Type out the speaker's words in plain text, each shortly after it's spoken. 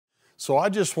So I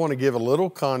just want to give a little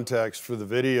context for the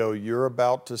video you're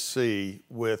about to see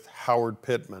with Howard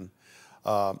Pittman.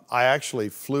 I actually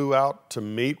flew out to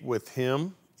meet with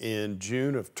him in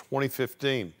June of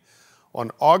 2015.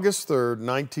 On August 3rd,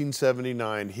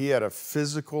 1979, he had a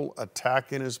physical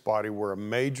attack in his body where a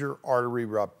major artery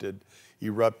erupted,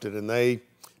 and they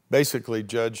basically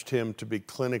judged him to be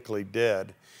clinically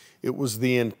dead. It was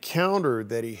the encounter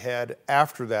that he had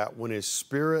after that when his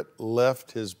spirit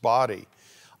left his body.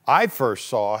 I first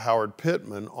saw Howard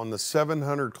Pittman on the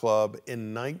 700 Club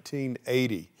in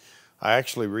 1980. I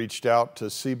actually reached out to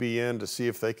CBN to see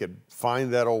if they could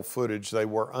find that old footage. They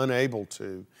were unable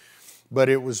to, but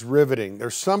it was riveting.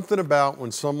 There's something about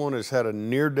when someone has had a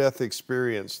near-death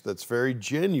experience that's very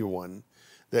genuine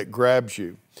that grabs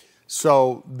you.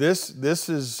 So this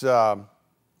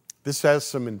has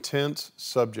some intense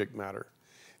subject matter.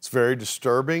 It's very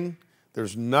disturbing.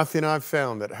 There's nothing I've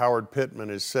found that Howard Pittman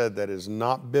has said that is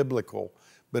not biblical,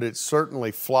 but it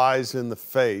certainly flies in the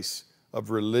face of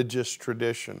religious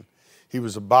tradition. He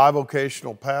was a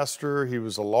bivocational pastor. He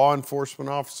was a law enforcement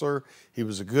officer. He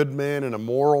was a good man and a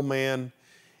moral man,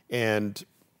 and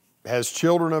has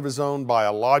children of his own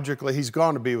biologically. He's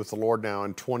gone to be with the Lord now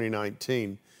in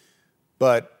 2019.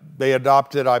 But they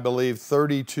adopted, I believe,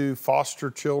 32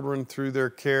 foster children through their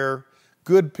care.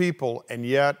 Good people, and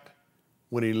yet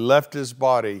when he left his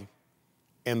body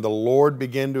and the Lord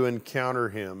began to encounter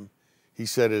him, he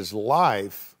said his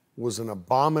life was an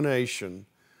abomination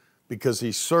because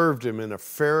he served him in a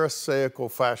pharisaical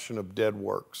fashion of dead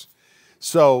works.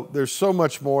 So there's so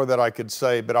much more that I could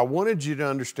say, but I wanted you to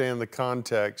understand the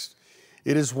context.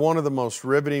 It is one of the most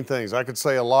riveting things. I could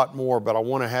say a lot more, but I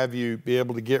want to have you be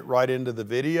able to get right into the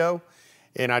video,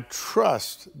 and I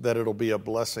trust that it'll be a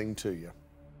blessing to you.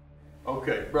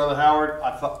 Okay, Brother Howard,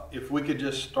 I thought if we could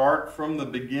just start from the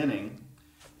beginning,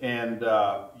 and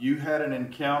you had an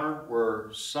encounter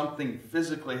where something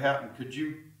physically happened. Could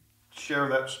you share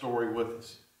that story with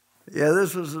us? Yeah,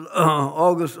 this was on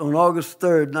August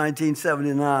 3rd,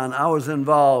 1979. I was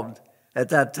involved at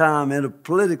that time in a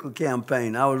political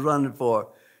campaign. I was running for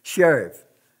sheriff,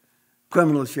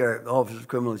 office of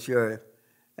criminal sheriff.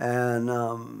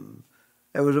 And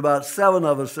there was about 7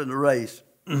 of us in the race.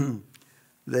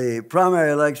 The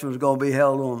primary election was going to be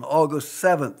held on August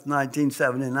 7th,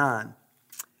 1979.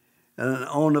 And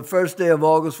on the first day of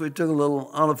August, we took a little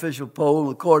unofficial poll.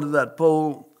 According to that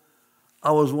poll,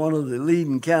 I was one of the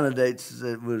leading candidates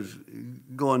that was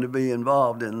going to be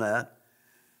involved in that.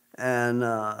 And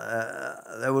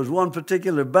there was one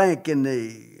particular bank in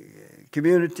the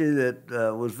community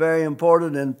that was very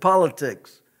important in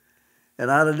politics. And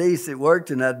Ida Deese that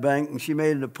worked in that bank, and she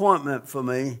made an appointment for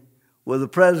me with the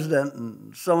president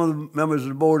and some of the members of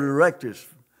the board of directors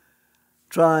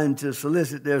trying to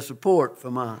solicit their support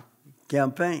for my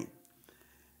campaign.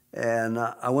 And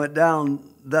I went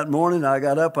down that morning. I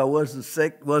got up. I wasn't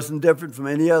sick, wasn't different from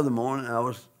any other morning. I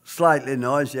was slightly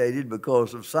nauseated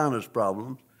because of sinus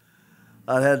problems.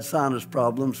 I'd had sinus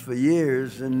problems for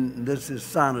years, and this is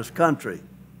sinus country.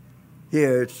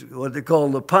 Here, it's what they call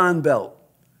the Pine Belt.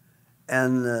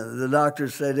 And the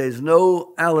doctors say there's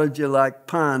no allergy like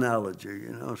pine allergy,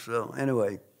 you know. So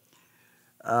anyway,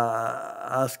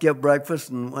 I skipped breakfast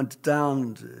and went to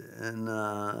town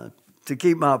to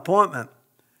keep my appointment.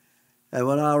 And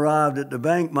when I arrived at the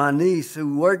bank, my niece,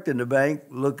 who worked in the bank,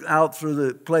 looked out through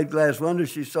the plate glass window.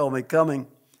 She saw me coming.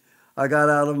 I got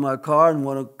out of my car and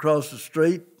went across the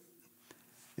street.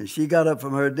 And she got up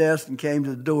from her desk and came to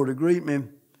the door to greet me.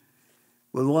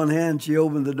 With one hand, she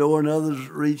opened the door, and others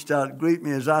reached out to greet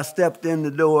me. As I stepped in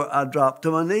the door, I dropped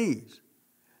to my knees.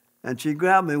 And she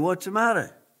grabbed me. "What's the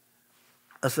matter?"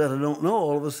 I said, "I don't know.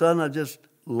 All of a sudden, I just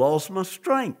lost my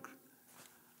strength.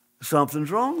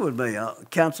 Something's wrong with me. I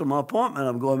canceled my appointment.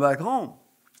 I'm going back home."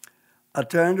 I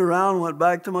turned around, went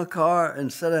back to my car,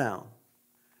 and sat down.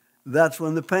 That's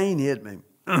when the pain hit me.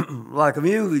 Like a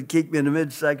mule, it'd kick me in the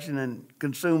midsection and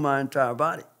consume my entire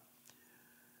body.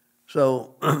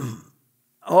 So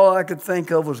all I could think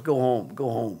of was go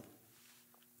home.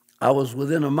 I was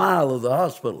within a mile of the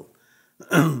hospital,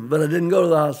 but I didn't go to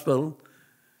the hospital.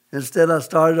 Instead, I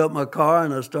started up my car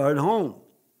and I started home.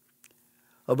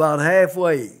 About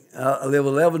halfway, I live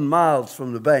 11 miles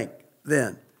from the bank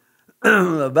then.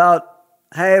 About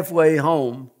halfway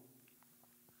home,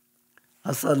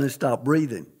 I suddenly stopped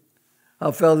breathing. I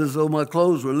felt as though my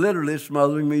clothes were literally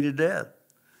smothering me to death.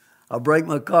 I braked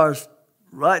my car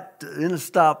right in a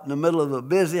stop in the middle of a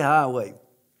busy highway.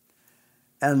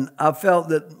 And I felt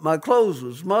that my clothes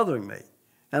were smothering me.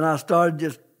 And I started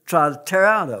just trying to tear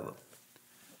out of them.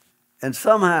 And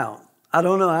somehow, I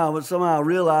don't know how, but somehow I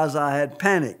realized I had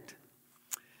panicked.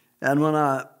 And when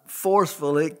I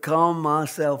forcefully calmed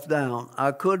myself down.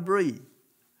 I could breathe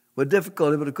with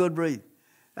difficulty, but I could breathe.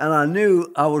 And I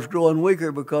knew I was growing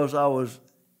weaker because I was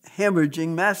hemorrhaging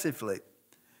massively.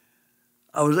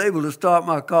 I was able to start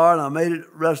my car, and I made it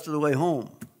the rest of the way home.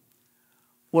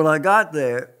 When I got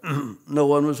there, no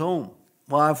one was home.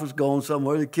 Wife was going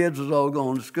somewhere. The kids was all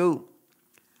going to school.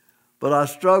 But I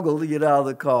struggled to get out of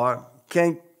the car.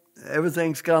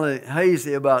 Everything's kind of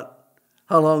hazy about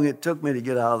how long it took me to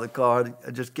get out of the car.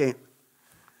 I just can't.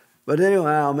 But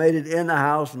anyway, I made it in the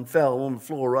house and fell on the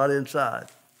floor right inside.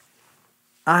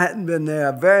 I hadn't been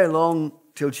there very long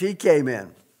till she came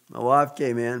in. My wife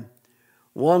came in.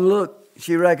 One look,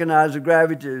 she recognized the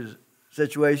gravity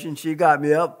situation. She got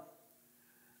me up,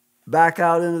 back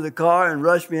out into the car, and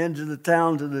rushed me into the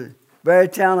town, to the very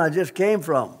town I just came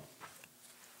from,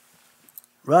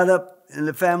 right up in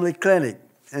the family clinic.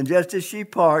 And just as she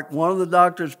parked, one of the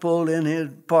doctors pulled in his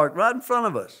parked right in front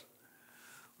of us.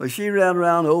 Well, she ran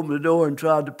around, opened the door, and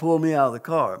tried to pull me out of the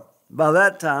car. By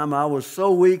that time, I was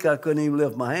so weak I couldn't even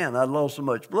lift my hand. I'd lost so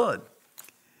much blood.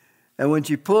 And when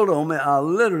she pulled on me, I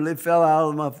literally fell out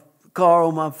of my car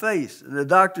on my face. And the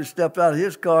doctor stepped out of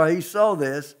his car. He saw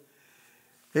this.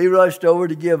 He rushed over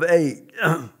to give aid.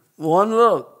 One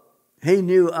look, he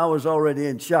knew I was already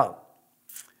in shock.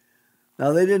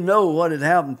 Now, they didn't know what had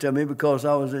happened to me because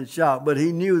I was in shock, but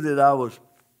he knew that I was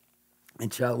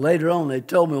in shock. Later on, they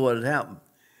told me what had happened.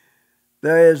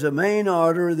 There is a main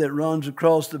artery that runs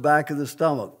across the back of the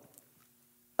stomach.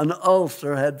 An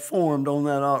ulcer had formed on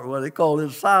that artery. Well, they called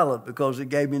it silent because it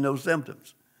gave me no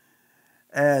symptoms.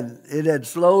 And it had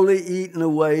slowly eaten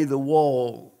away the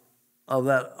wall of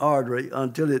that artery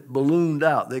until it ballooned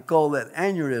out. They call that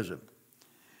aneurysm.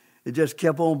 It just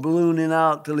kept on ballooning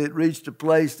out till it reached a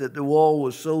place that the wall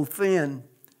was so thin.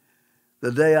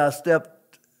 The day I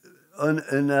stepped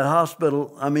in that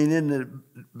hospital, in the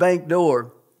bank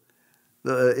door,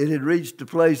 it had reached a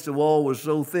place the wall was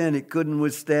so thin it couldn't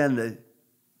withstand the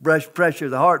pressure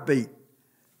of the heartbeat.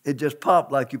 It just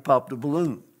popped like you popped a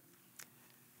balloon.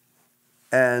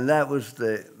 And that was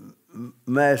the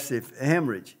massive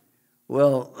hemorrhage.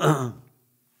 Well,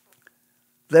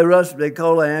 they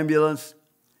called an ambulance.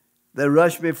 They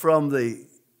rushed me from the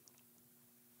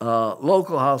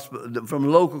local hospital, from the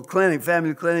local clinic,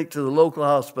 family clinic, to the local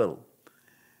hospital.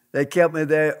 They kept me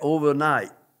there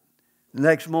overnight. The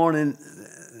next morning,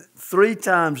 3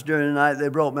 times during the night, they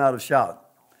brought me out of shock.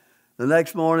 The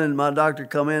next morning, my doctor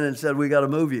come in and said, "We got to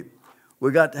move you.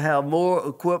 We got to have more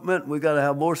equipment. We got to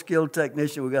have more skilled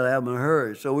technicians. We got to have them in a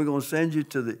hurry. So we're going to send you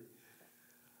to the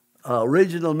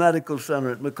Regional Medical Center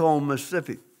at Macomb,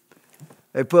 Mississippi."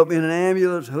 They put me in an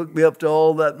ambulance, hooked me up to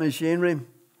all that machinery,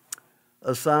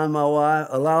 allowed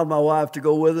my wife to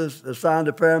go with us, assigned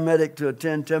a paramedic to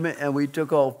attend to me, and we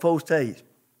took off post-haste.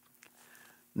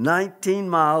 19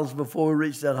 miles before we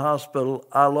reached that hospital,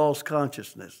 I lost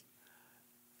consciousness.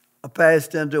 I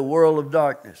passed into a world of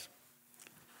darkness.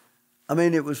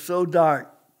 It was so dark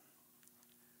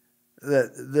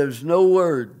that there's no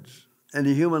words in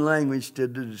the human language to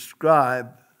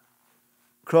describe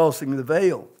crossing the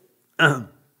veil.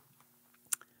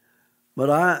 But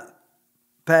I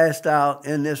passed out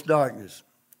in this darkness.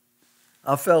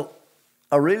 I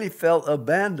really felt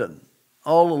abandoned,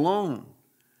 all alone.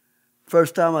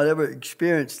 First time I'd ever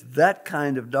experienced that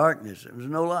kind of darkness. There was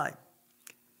no light.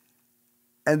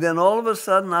 And then all of a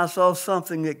sudden I saw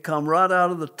something that come right out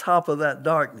of the top of that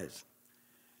darkness.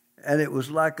 And it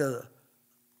was like a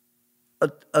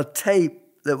tape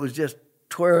that was just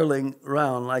twirling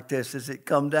around like this as it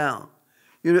come down.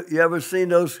 You ever seen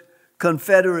those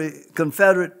Confederate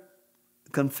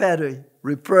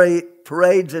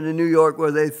parades in New York where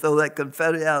they throw that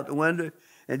confetti out the window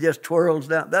and just twirls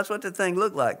down? That's what the thing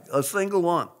looked like, a single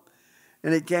one.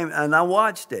 And it came, and I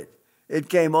watched it. It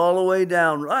came all the way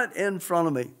down right in front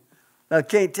of me. Now, I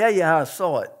can't tell you how I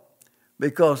saw it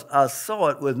because I saw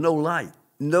it with no light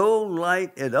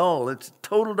at all. It's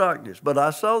total darkness. But I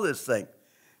saw this thing,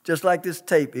 just like this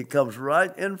tape. It comes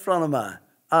right in front of my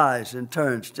eyes and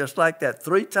turns just like that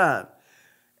 3 times.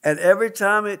 And every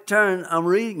time it turned, I'm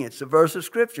reading it. It's a verse of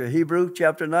Scripture, Hebrews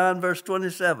chapter 9, verse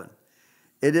 27.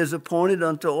 It is appointed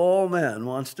unto all men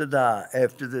once to die,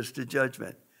 after this the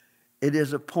judgment. It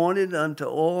is appointed unto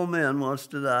all men once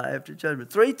to die after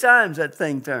judgment. 3 times that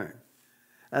thing turned.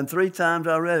 And 3 times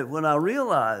I read it. When I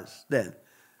realized then,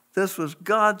 this was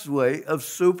God's way of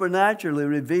supernaturally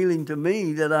revealing to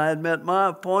me that I had met my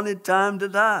appointed time to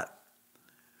die.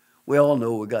 We all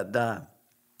know we got to die.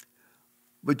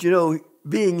 But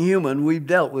being human, we've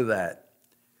dealt with that.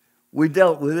 We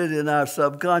dealt with it in our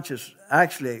subconscious.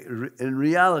 Actually, in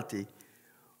reality,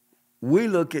 we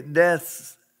look at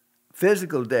death,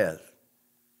 physical death,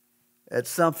 at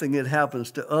something that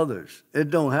happens to others. It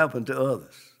don't happen to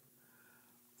others.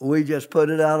 We just put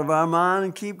it out of our mind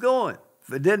and keep going.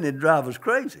 If it didn't, it'd drive us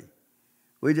crazy.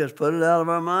 We just put it out of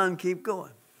our mind and keep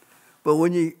going. But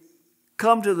when you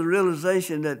come to the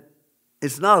realization that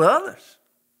it's not others,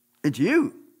 it's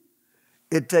you,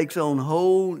 it takes on a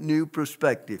whole new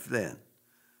perspective then.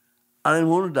 I didn't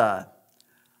want to die.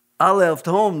 I left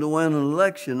home to win an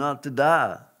election, not to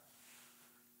die.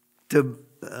 To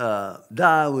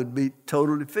die would be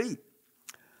total defeat.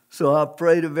 So I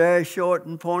prayed a very short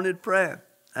and pointed prayer.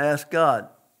 I asked God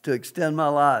to extend my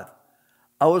life.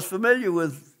 I was familiar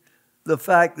with the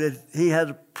fact that he has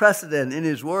a precedent in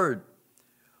his word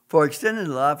for extending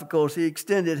life. Of course, he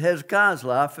extended Hezekiah's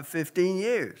life for 15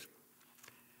 years.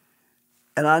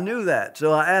 And I knew that.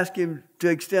 So I asked him to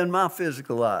extend my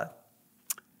physical life.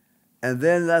 And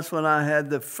then that's when I had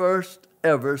the first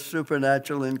ever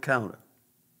supernatural encounter.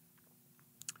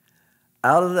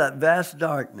 Out of that vast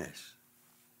darkness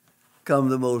come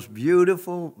the most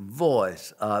beautiful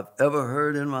voice I've ever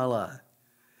heard in my life.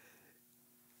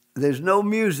 There's no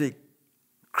music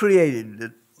created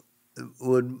that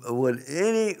would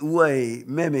any way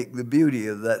mimic the beauty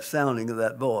of that sounding of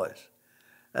that voice.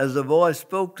 As the voice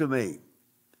spoke to me,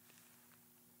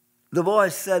 the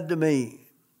voice said to me,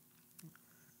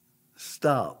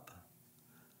 "Stop.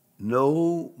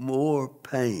 No more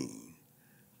pain.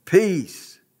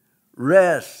 Peace,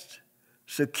 rest,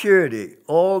 security,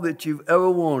 all that you've ever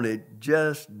wanted,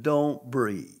 just don't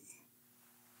breathe."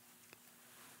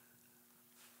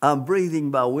 I'm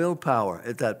breathing by willpower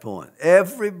at that point.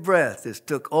 Every breath has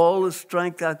took all the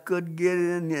strength I could get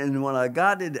in, and when I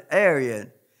got in the area,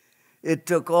 it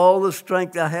took all the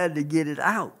strength I had to get it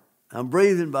out. I'm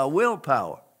breathing by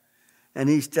willpower. And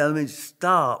he's telling me,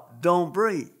 "Stop, don't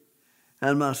breathe."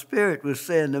 And my spirit was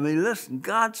saying to me, "Listen,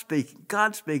 God's speaking.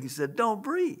 God's speaking." He said, "Don't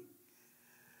breathe."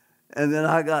 And then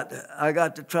I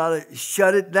got to try to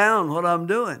shut it down, what I'm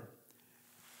doing.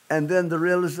 And then the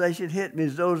realization hit me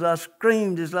as though I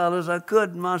screamed as loud as I could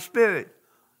in my spirit.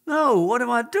 "No, what am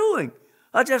I doing?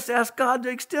 I just asked God to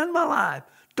extend my life.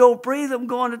 Don't breathe, I'm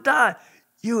going to die."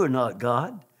 "You are not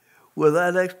God." With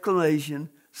that exclamation,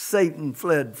 Satan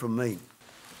fled from me.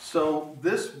 So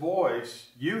this voice,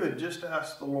 you had just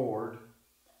asked the Lord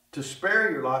to spare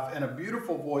your life, and a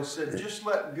beautiful voice said, "Just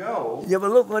let go." Yeah,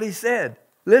 but look what he said.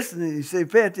 Listen, you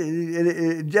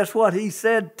see, just what he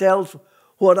said tells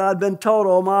what I'd been taught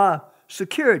all my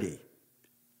security.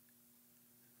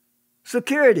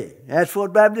 Security. That's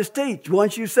what Baptists teach.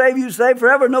 Once you save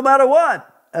forever, no matter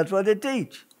what. That's what they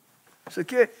teach.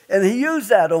 Security. And he used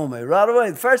that on me right away.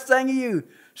 The first thing he used,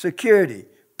 security,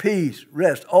 peace,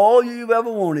 rest. All you've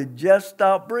ever wanted, just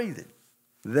stop breathing.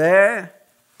 There,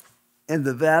 in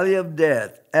the valley of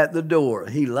death, at the door,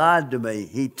 he lied to me.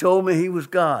 He told me he was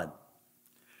God.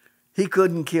 He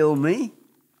couldn't kill me.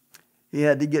 He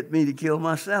had to get me to kill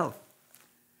myself.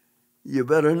 You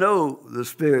better know the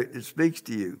Spirit that speaks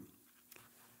to you.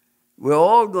 We're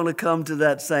all going to come to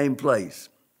that same place.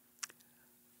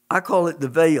 I call it the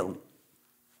veil.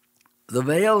 The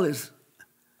veil is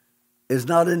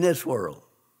not in this world,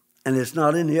 and it's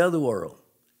not in the other world.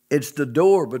 It's the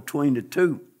door between the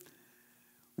two.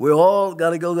 We all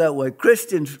got to go that way.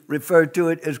 Christians refer to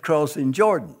it as crossing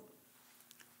Jordan.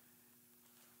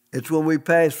 It's when we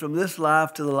pass from this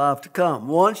life to the life to come.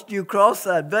 Once you cross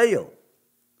that veil,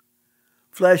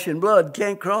 flesh and blood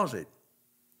can't cross it.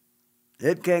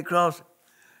 It can't cross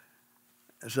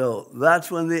it. So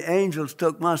that's when the angels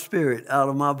took my spirit out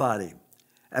of my body.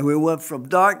 And we went from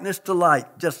darkness to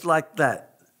light, just like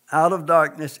that. Out of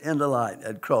darkness into light.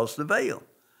 I'd crossed the veil.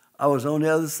 I was on the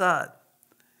other side.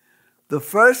 The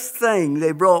first thing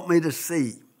they brought me to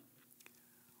see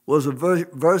was a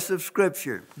verse of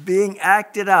Scripture being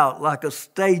acted out like a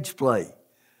stage play.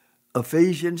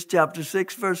 Ephesians chapter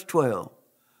 6, verse 12.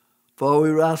 "For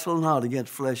we wrestle not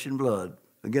against flesh and blood,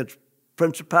 against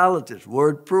principalities,"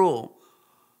 word plural,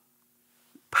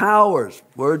 "powers,"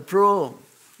 word plural,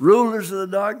 "rulers of the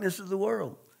darkness of the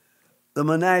world," the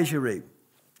menagerie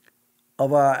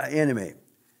of our enemy.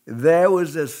 There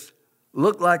was this,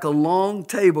 looked like a long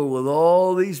table with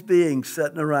all these beings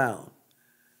sitting around.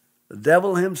 The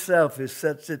devil himself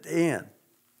sits at the end.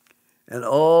 And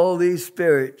all these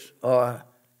spirits are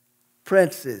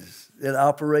princes that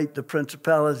operate the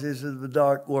principalities of the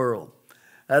dark world.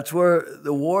 That's where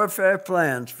the warfare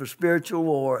plans for spiritual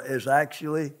war is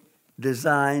actually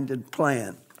designed and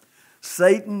planned.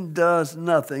 Satan does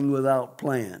nothing without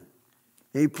plan.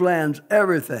 He plans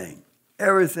everything.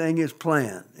 Everything is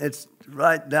planned. It's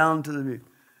right down to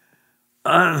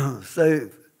the... So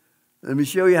let me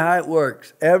show you how it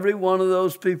works. Every one of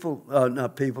those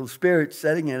spirits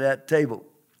sitting at that table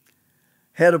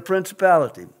head of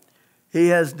principality. He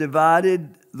has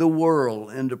divided the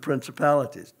world into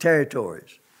principalities,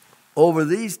 territories. Over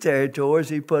these territories,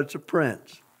 he puts a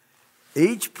prince.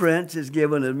 Each prince is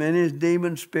given as many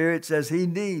demon spirits as he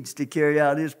needs to carry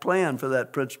out his plan for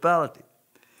that principality.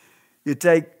 You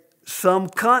take some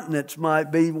continents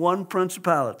might be one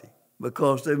principality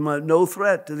because there's no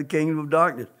threat to the kingdom of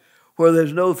darkness. Where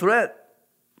there's no threat,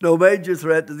 no major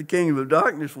threat to the kingdom of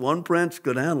darkness, one prince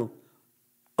could handle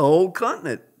a whole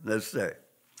continent necessary.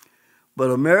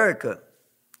 But America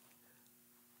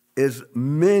is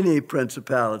many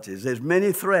principalities. There's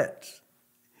many threats.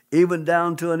 Even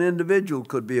down to an individual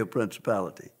could be a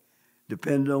principality,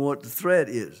 depending on what the threat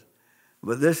is.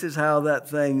 But this is how that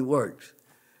thing works.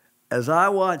 As I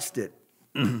watched it,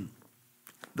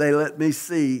 they let me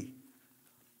see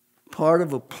part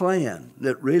of a plan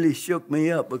that really shook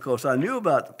me up because I knew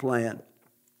about the plan.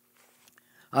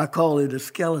 I call it a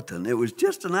skeleton. It was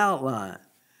just an outline.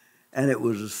 And it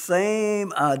was the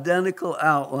same identical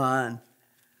outline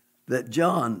that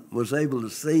John was able to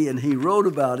see, and he wrote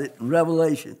about it in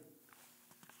Revelation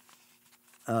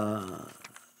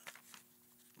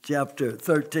chapter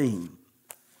 13,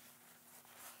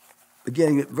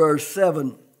 beginning at verse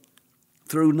 7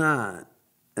 through 9.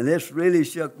 And this really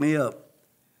shook me up.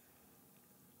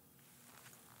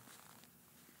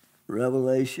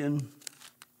 Revelation,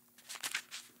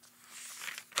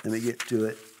 let me get to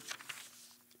it.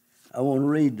 I want to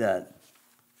read that.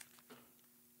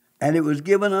 And it was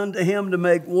given unto him to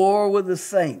make war with the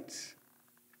saints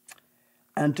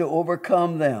and to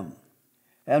overcome them.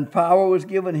 And power was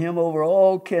given him over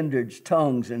all kindreds,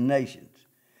 tongues, and nations.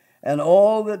 And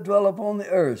all that dwell upon the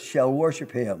earth shall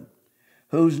worship him,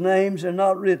 whose names are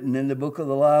not written in the book of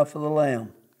the life of the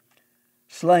Lamb,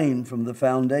 slain from the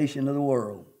foundation of the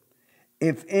world.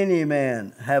 If any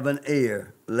man have an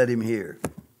ear, let him hear.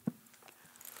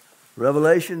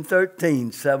 Revelation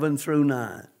 13, 7 through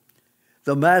 9.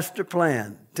 The master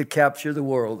plan to capture the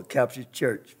world, to capture the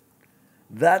church.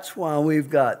 That's why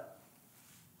we've got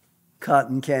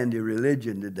cotton candy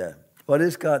religion today. What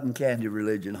is cotton candy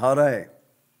religion? Hot air.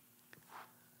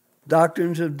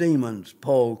 Doctrines of demons,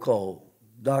 Paul called.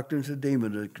 Doctrines of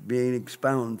demons are being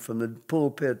expounded from the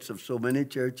pulpits of so many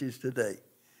churches today.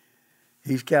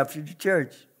 He's captured the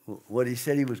church, what he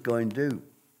said he was going to do.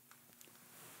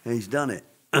 And he's done it.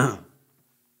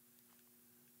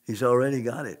 He's already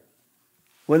got it.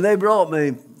 When they brought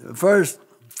me, first,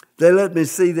 they let me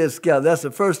see this guy. That's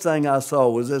the first thing I saw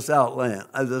was this outline.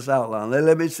 They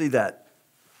let me see that.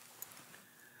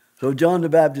 So John the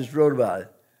Baptist wrote about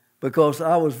it because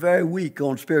I was very weak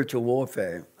on spiritual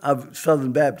warfare. I'm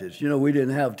Southern Baptist. You know, we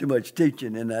didn't have too much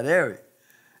teaching in that area.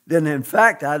 Then, in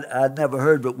fact, I'd never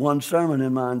heard but one sermon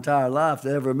in my entire life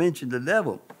that ever mentioned the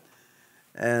devil.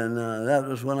 And that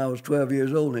was when I was 12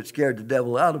 years old, and it scared the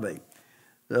devil out of me.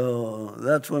 So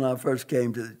that's when I first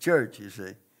came to the church, you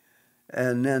see.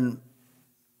 And then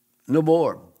no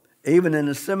more. Even in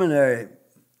the seminary,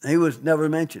 he was never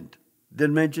mentioned.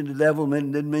 Didn't mention the devil,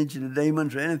 didn't mention the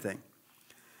demons or anything.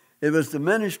 It was the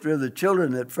ministry of the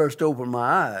children that first opened my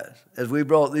eyes as we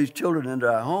brought these children into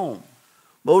our home.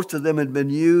 Most of them had been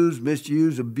used,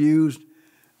 misused, abused.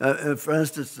 For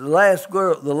instance, the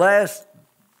last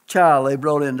child they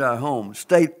brought into our home,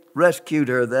 state rescued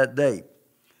her that day.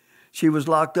 She was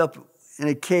locked up in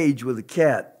a cage with a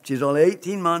cat. She's only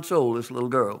 18 months old, this little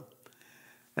girl.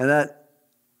 And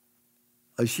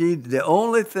the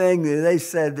only thing that they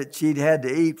said that she'd had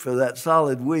to eat for that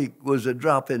solid week was the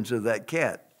drop-ins of that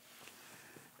cat.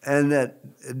 And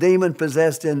that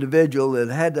demon-possessed individual that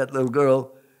had that little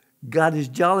girl got his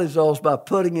jollies off by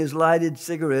putting his lighted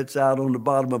cigarettes out on the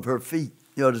bottom of her feet.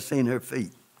 You ought to have seen her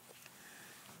feet.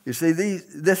 You see,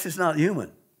 this is not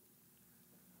human.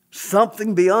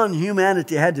 Something beyond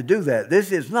humanity had to do that.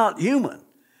 This is not human.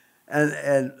 And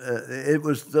it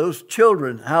was those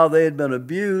children, how they had been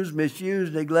abused,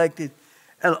 misused, neglected,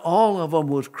 and all of them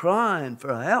was crying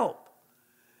for help.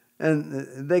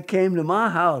 And they came to my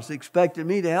house expecting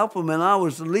me to help them, and I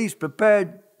was the least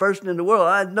prepared person in the world.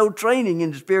 I had no training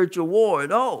in spiritual war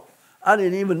at all. I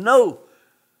didn't even know.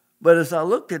 But as I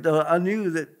looked at them, I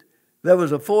knew that there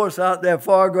was a force out there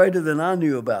far greater than I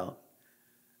knew about.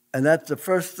 And that's the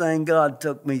first thing God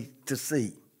took me to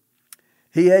see.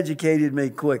 He educated me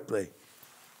quickly.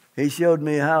 He showed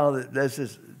me how this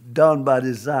is done by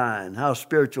design, how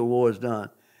spiritual war is done,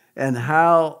 and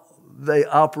how they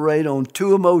operate on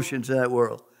two emotions in that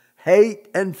world, hate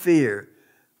and fear.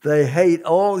 They hate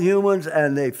all humans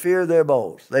and they fear their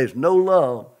boss. There's no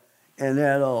love in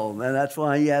there at all. And that's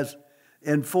why he has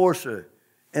enforcing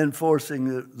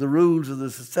the rules of the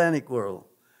satanic world.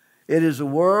 It is a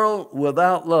world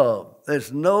without love.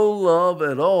 There's no love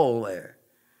at all there.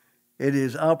 It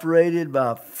is operated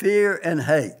by fear and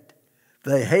hate.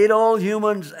 They hate all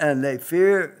humans and they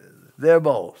fear their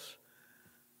boss.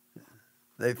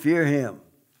 They fear him.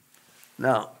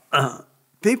 Now,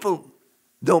 people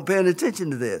don't pay any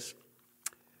attention to this.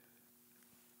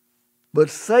 But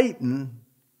Satan,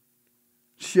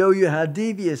 show you how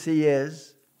devious he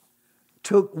is,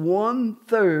 took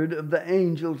 1/3 of the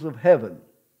angels of heaven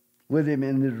with him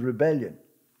in his rebellion.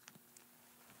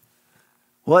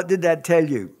 What did that tell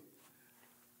you?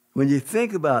 When you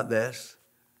think about this,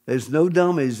 there's no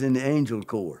dummies in the angel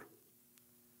corps.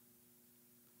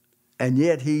 And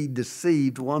yet he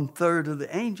deceived 1/3 of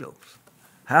the angels.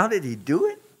 How did he do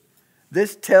it?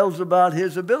 This tells about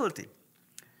his ability.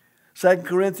 2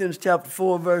 Corinthians chapter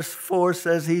 4, verse 4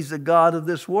 says he's the God of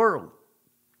this world.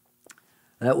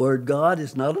 That word God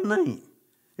is not a name.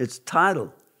 It's a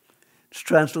title. It's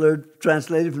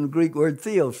translated from the Greek word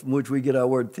theos, from which we get our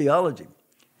word theology.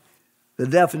 The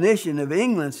definition of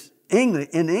English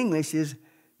in English is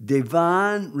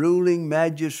divine ruling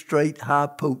magistrate high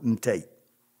potentate.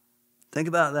 Think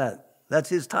about that. That's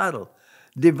his title.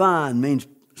 Divine means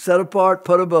set apart,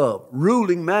 put above.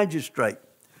 Ruling magistrate.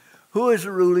 Who is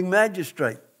a ruling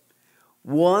magistrate?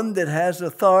 One that has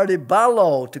authority by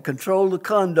law to control the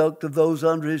conduct of those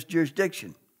under his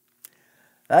jurisdiction.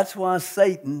 That's why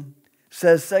Satan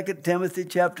says 2 Timothy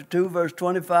chapter 2, verse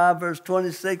 25, verse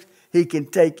 26, he can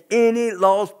take any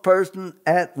lost person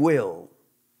at will.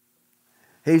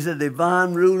 He's a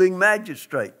divine ruling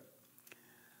magistrate.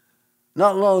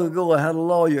 Not long ago, I had a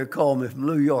lawyer call me from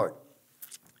New York.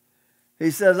 He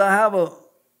says, I have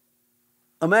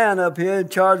a man up here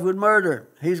charged with murder.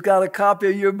 He's got a copy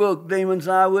of your book, Demons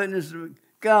Eyewitness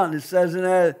Account. It says in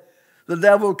there, the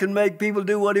devil can make people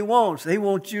do what he wants. He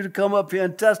wants you to come up here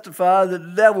and testify that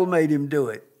the devil made him do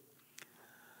it.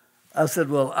 I said,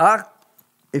 well,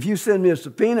 if you send me a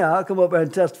subpoena, I'll come up here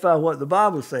and testify what the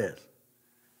Bible says.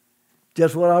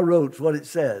 Just what I wrote is what it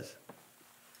says.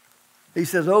 He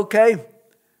says, okay.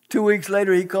 2 weeks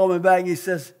later, he called me back. He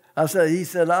said,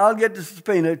 I'll get the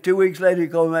subpoena. 2 weeks later, he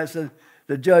called me back and said,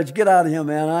 the judge, get out of here,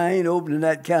 man. I ain't opening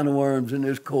that can of worms in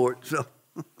this court. So,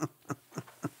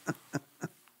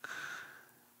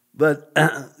 but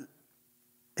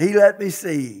he let me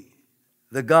see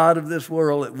the God of this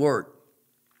world at work.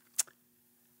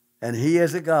 And he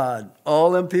is a God.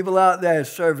 All them people out there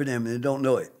serving him, and they don't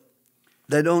know it.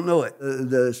 They don't know it.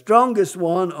 The strongest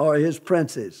one are his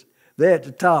princes. They're at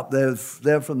the top.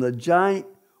 They're from the giant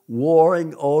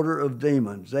warring order of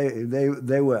demons.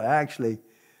 They were actually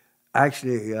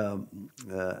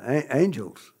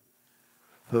angels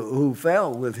who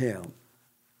fell with him.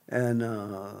 And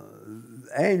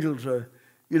angels are,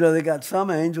 they got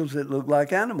some angels that look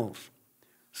like animals,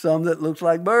 some that looks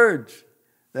like birds.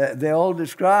 They're all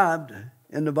described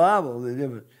in the Bible.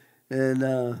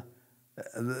 And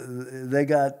they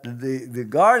got the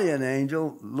guardian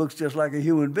angel looks just like a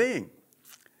human being.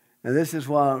 And this is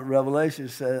why Revelation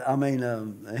says,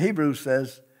 Hebrews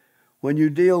says, when you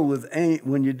deal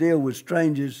with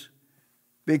strangers,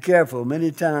 be careful.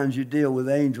 Many times you deal with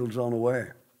angels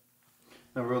unaware.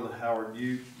 Now, Brother Howard,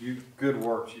 you good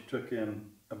works. You took in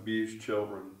abused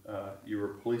children. You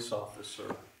were a police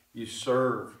officer. You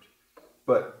served.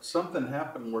 But something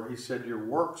happened where he said your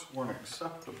works weren't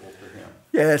acceptable to him.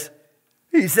 Yes.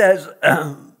 He says,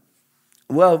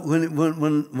 well,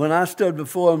 when I stood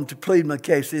before him to plead my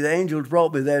case, see, the angels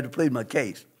brought me there to plead my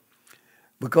case.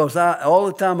 Because all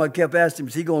the time I kept asking him,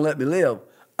 is he going to let me live?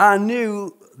 I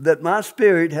knew that my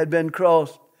spirit had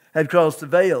crossed the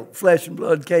veil. Flesh and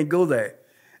blood can't go there.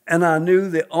 And I knew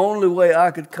the only way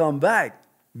I could come back,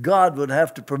 God would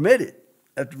have to permit it.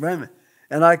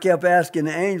 And I kept asking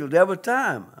the angels every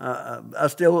time. I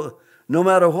still, no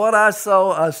matter what I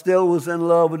saw, I still was in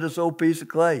love with this old piece of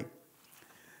clay.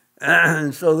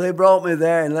 And so they brought me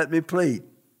there and let me plead.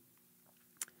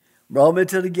 Brought me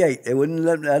to the gate. They wouldn't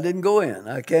let me. I didn't go in.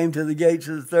 I came to the gates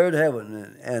of the third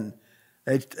heaven, and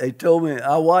they told me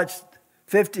I watched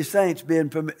 50 saints being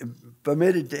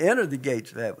permitted to enter the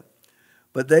gates of heaven,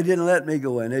 but they didn't let me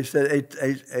go in. They said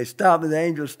they stopped me. The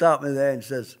angel stopped me there and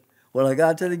says, "Well, I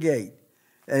got to the gate,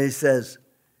 and he says,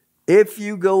 if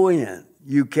you go in,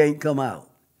 you can't come out.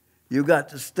 You got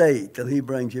to stay till he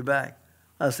brings you back."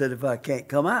 I said, "If I can't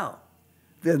come out,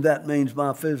 then that means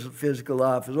my physical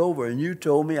life is over. And you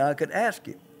told me I could ask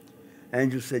him."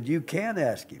 Angel said, "You can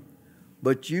ask him,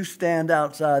 but you stand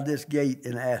outside this gate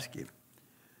and ask him."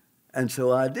 And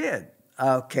so I did.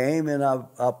 I came and I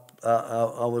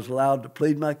was allowed to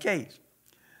plead my case.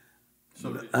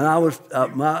 And I was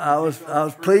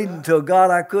pleading to a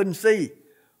God I couldn't see.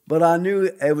 But I knew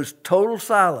it was total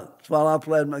silence while I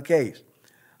pled my case.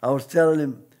 I was telling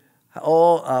him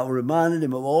I reminded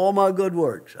him of all my good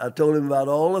works. I told him about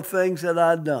all the things that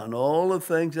I'd done, all the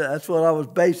things that's what I was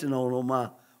basing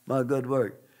on my good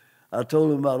work. I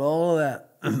told him about all of that.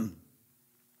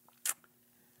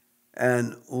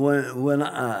 And when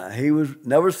he was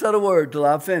never said a word till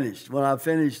I finished. When I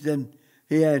finished, then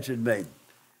he answered me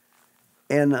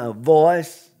in a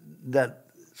voice that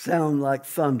sounded like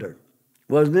thunder.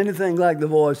 Wasn't anything like the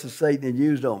voice that Satan had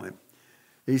used on him.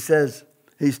 He says,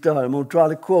 he started, I'm going to try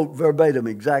to quote verbatim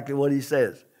exactly what he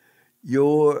says.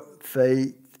 Your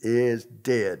faith is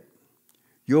dead.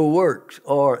 Your works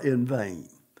are in vain.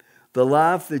 The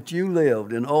life that you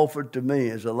lived and offered to me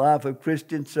as a life of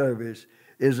Christian service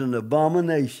is an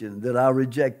abomination that I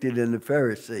rejected in the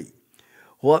Pharisee.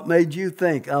 What made you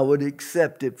think I would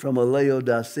accept it from a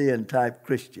Laodicean type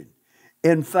Christian?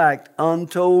 In fact,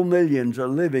 untold millions are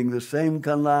living the same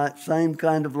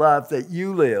kind of life that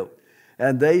you live,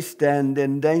 and they stand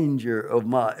in danger of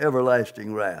my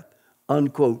everlasting wrath.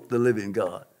 Unquote, the living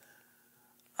God.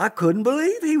 I couldn't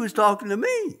believe he was talking to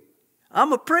me.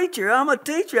 I'm a preacher. I'm a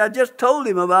teacher. I just told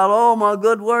him about all my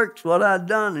good works, what I'd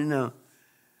done,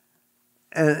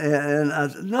 And I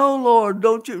said, no, Lord,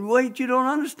 you don't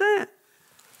understand.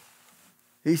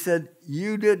 He said,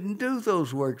 you didn't do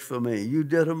those works for me. You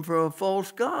did them for a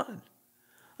false God.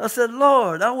 I said,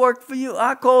 Lord, I worked for you.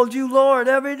 I called you Lord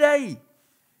every day.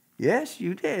 Yes,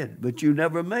 you did, but you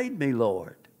never made me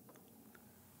Lord.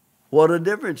 What a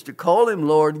difference. To call him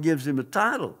Lord gives him a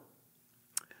title.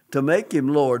 To make him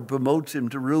Lord promotes him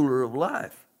to ruler of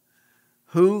life.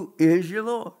 Who is your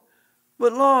Lord?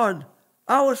 But Lord,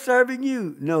 I was serving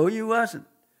you. No, you wasn't.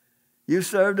 You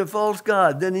served a false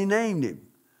God. Then he named him.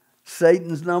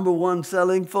 Satan's number one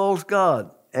selling false god,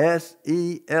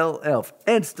 S-E-L-F.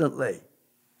 Instantly,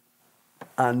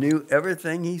 I knew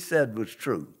everything he said was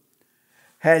true.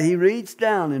 Had he reached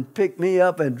down and picked me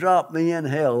up and dropped me in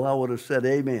hell, I would have said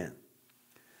amen.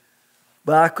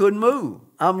 But I couldn't move.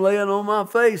 I'm laying on my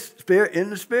face, in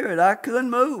the spirit. I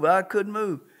couldn't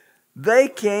move. They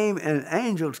came, and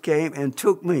angels came and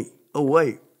took me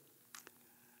away.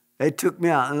 They took me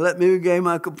out and let me regain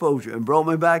my composure and brought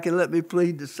me back and let me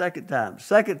plead the second time.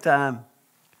 Second time,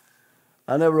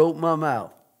 I never opened my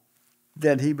mouth.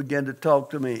 Then he began to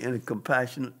talk to me in a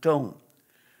compassionate tone.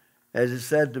 As he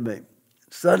said to me,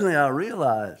 suddenly I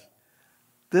realized,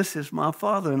 this is my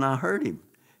Father, and I heard him.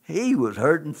 He was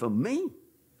hurting for me.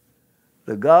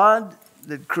 The God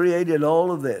that created all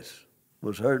of this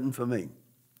was hurting for me.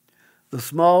 The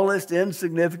smallest,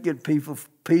 insignificant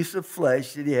piece of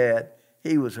flesh that he had,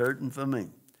 he was hurting for me.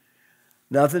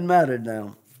 Nothing mattered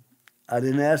now. I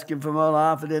didn't ask him for my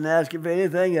life. I didn't ask him for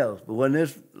anything else. But when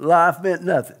this life meant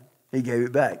nothing, he gave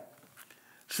it back.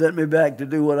 Sent me back to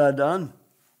do what I'd done.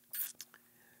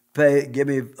 Give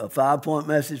me a 5-point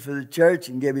message for the church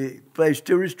and placed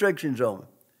 2 restrictions on me.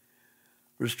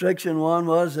 Restriction 1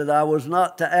 was that I was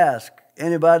not to ask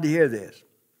anybody to hear this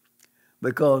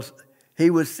because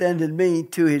he was sending me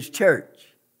to his church.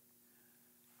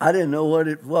 I didn't know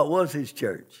what was his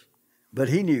church, but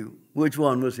he knew which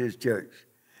one was his church.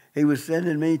 He was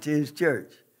sending me to his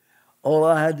church. All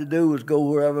I had to do was go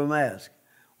wherever I'm asked.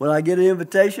 When I get an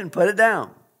invitation, put it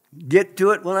down. Get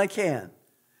to it when I can.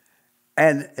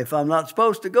 And if I'm not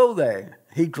supposed to go there,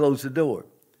 he'd close the door.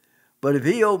 But if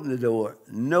he opened the door,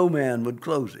 no man would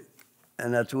close it.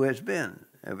 And that's the way it's been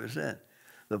ever since.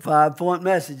 The 5-point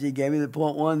message he gave me, the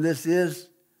point 1, this is,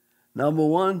 number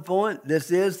 1 point,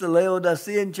 this is the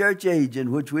Laodicean church age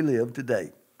in which we live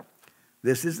today.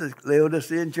 This is the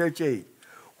Laodicean church age,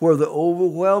 where the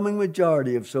overwhelming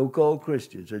majority of so-called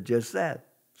Christians are just that,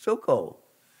 so-called.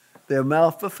 They're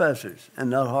mouth professors and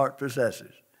not heart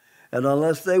possessors. And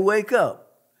unless they wake up,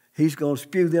 he's going to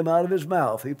spew them out of his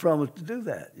mouth. He promised to do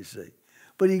that, you see.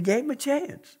 But he gave them a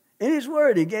chance. In his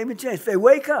word, he gave them a chance. If they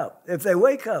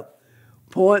wake up.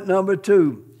 Point number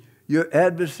 2, your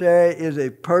adversary is a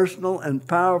personal and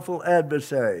powerful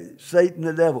adversary, Satan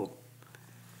the devil.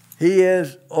 He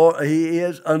is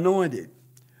anointed.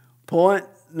 Point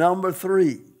number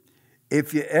 3,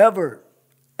 if you ever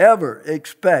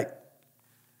expect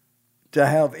to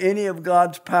have any of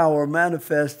God's power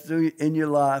manifest in your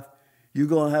life, you're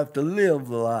going to have to live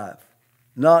the life.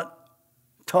 Not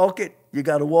talk it, you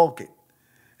got to walk it.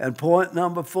 And point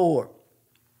number 4,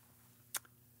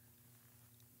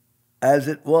 as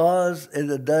it was in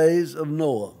the days of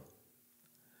Noah,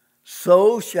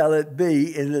 so shall it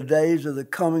be in the days of the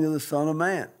coming of the Son of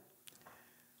Man.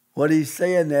 What he's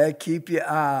saying there, keep your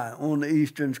eye on the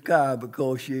eastern sky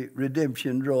because your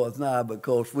redemption draweth nigh,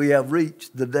 because we have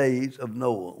reached the days of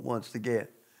Noah once again.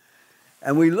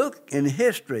 And we look in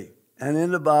history and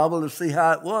in the Bible to see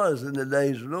how it was in the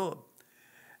days of Noah.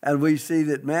 And we see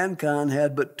that mankind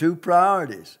had but two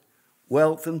priorities: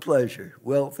 wealth and pleasure,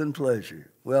 wealth and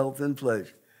pleasure, wealth and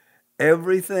pleasure.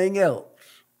 Everything else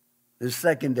is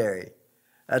secondary.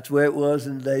 That's where it was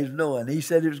in the days of Noah. And he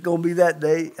said it was going to be that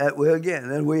day, that way again.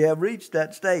 And we have reached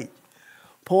that stage.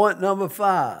 Point number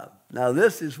 5. Now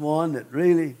this is one that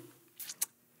really,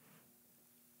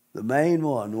 the main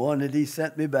one, the one that he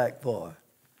sent me back for.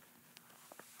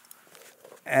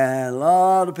 And a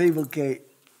lot of people can't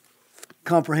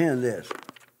comprehend this.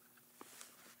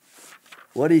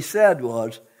 What he said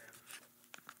was,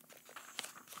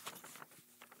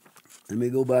 let me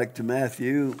go back to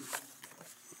Matthew.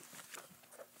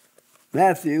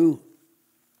 Matthew,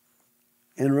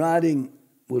 in writing,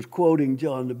 was quoting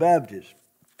John the Baptist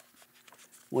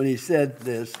when he said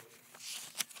this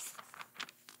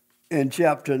in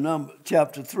chapter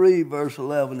 3, verse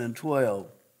 11 and 12.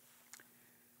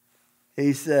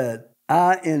 He said,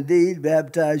 I indeed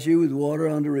baptize you with water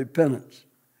unto repentance,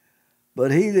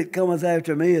 but he that cometh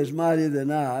after me is mightier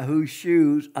than I, whose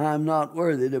shoes I am not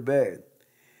worthy to bear.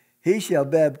 He shall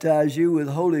baptize you with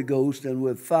Holy Ghost and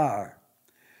with fire,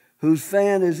 whose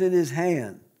fan is in his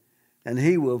hand, and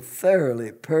he will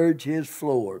thoroughly purge his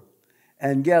floor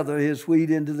and gather his wheat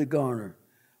into the garner,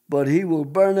 but he will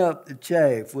burn up the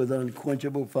chaff with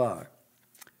unquenchable fire.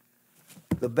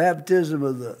 The baptism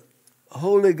of the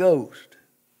Holy Ghost,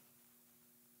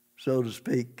 so to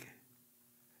speak,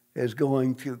 is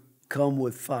going to come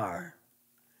with fire.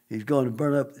 He's going to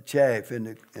burn up the chaff in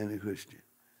the Christian.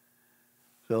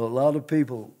 So a lot of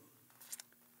people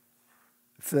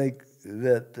think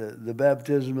that the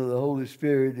baptism of the Holy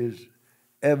Spirit is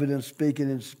evidence speaking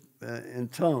in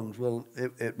tongues. Well,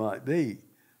 it might be,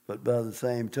 but by the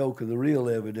same token, the real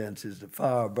evidence is the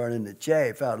fire burning the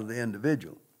chaff out of the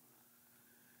individual.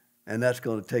 And that's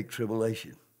going to take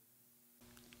tribulation.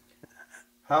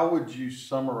 How would you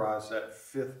summarize that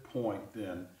 5th point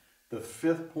then? The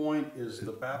 5th point is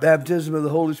the baptism of the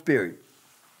Holy Spirit.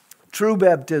 True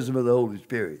baptism of the Holy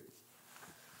Spirit.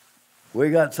 We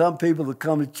got some people that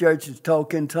come to church and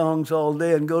talk in tongues all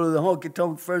day and go to the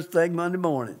honky-tonk first thing Monday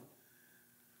morning.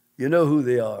 You know who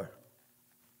they are.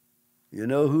 You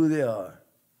know who they are.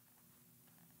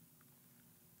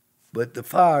 But the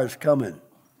fire's coming.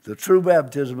 The true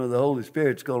baptism of the Holy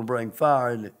Spirit's going to bring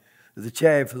fire in the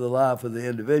chaff of the life of the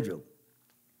individual.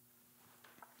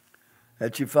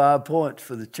 That's your 5 points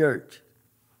for the church.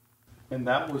 And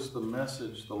that was the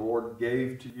message the Lord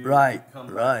gave to you. Right, to come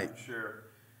right. back and share.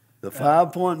 The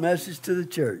 5-point message to the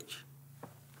church.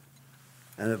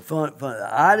 And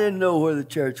I didn't know where the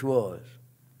church was,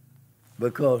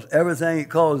 because everything it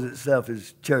calls itself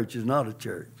is church is not a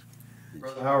church.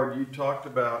 Brother Howard, you talked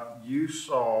about you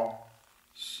saw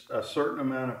a certain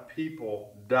amount of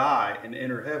people die and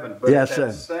enter heaven, but yes, at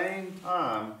that sir. same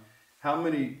time,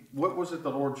 what was it the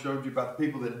Lord showed you about the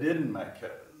people that didn't make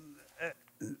heaven?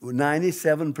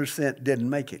 97% didn't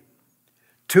make it.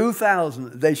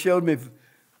 2,000, they showed me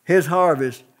his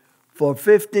harvest for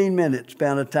 15 minutes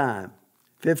span of time.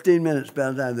 15 minutes span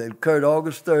of time. They occurred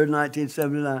August 3rd,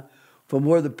 1979, from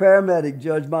where the paramedic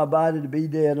judged my body to be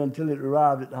dead until it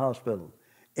arrived at the hospital.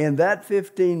 In that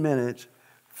 15 minutes,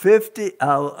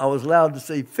 I was allowed to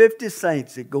see 50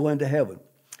 saints that go into heaven.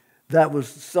 That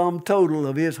was the sum total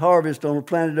of his harvest on the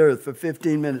planet Earth for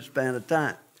 15 minutes span of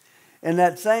time. In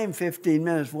that same 15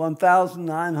 minutes,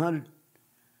 1,900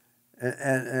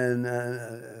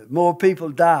 and more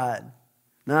people died.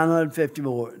 950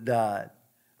 more died.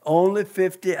 Only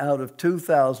 50 out of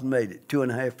 2,000 made it,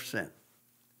 2.5%.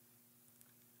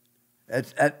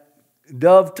 That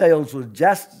dovetails with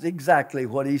just exactly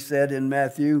what he said in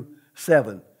Matthew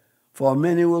 7. For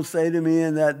many will say to me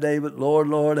in that day, but Lord,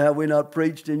 Lord, have we not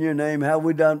preached in your name? Have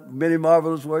we done many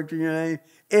marvelous works in your name?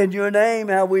 In your name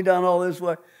have we done all this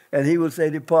work? And he will say,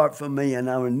 depart from me, and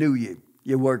I will knew you,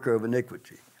 you worker of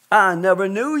iniquity. I never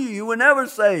knew you. You were never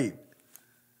saved.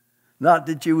 Not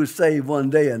that you were saved one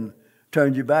day and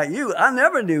turned you back. I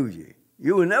never knew you.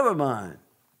 You were never mine.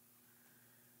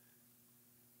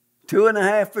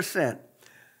 2.5%.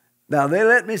 Now, they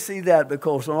let me see that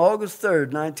because on August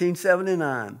 3rd,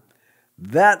 1979,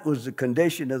 that was the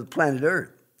condition of the planet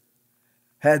Earth.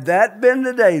 Had that been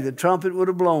the day the trumpet would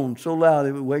have blown so loud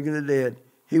it would waken the dead,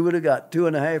 he would have got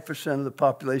 2.5% of the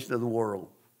population of the world.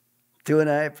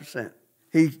 2.5%.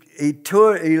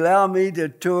 He allowed me to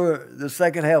tour the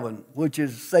second heaven, which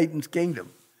is Satan's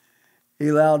kingdom. He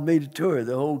allowed me to tour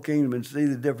the whole kingdom and see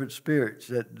the different spirits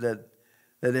that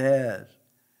it has.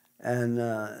 And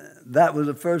that was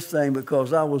the first thing,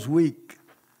 because I was weak.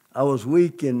 I was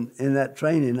weak in that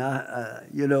training.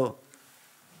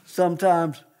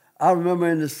 sometimes, I remember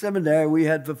in the seminary, we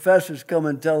had professors come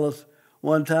and tell us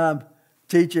one time,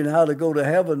 teaching how to go to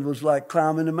heaven was like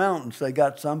climbing the mountains. They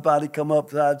got somebody come up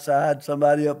that side,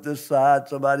 somebody up this side,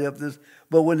 somebody up this.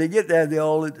 But when they get there, they're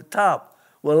all at the top.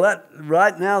 Well,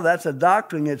 right now, that's a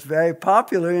doctrine that's very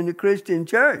popular in the Christian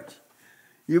church.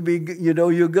 You're a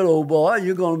good old boy,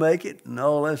 you're going to make it, and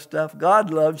all that stuff.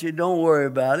 God loves you, don't worry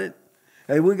about it.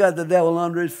 Hey, we got the devil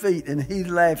under his feet, and he's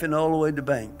laughing all the way to the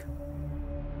bank.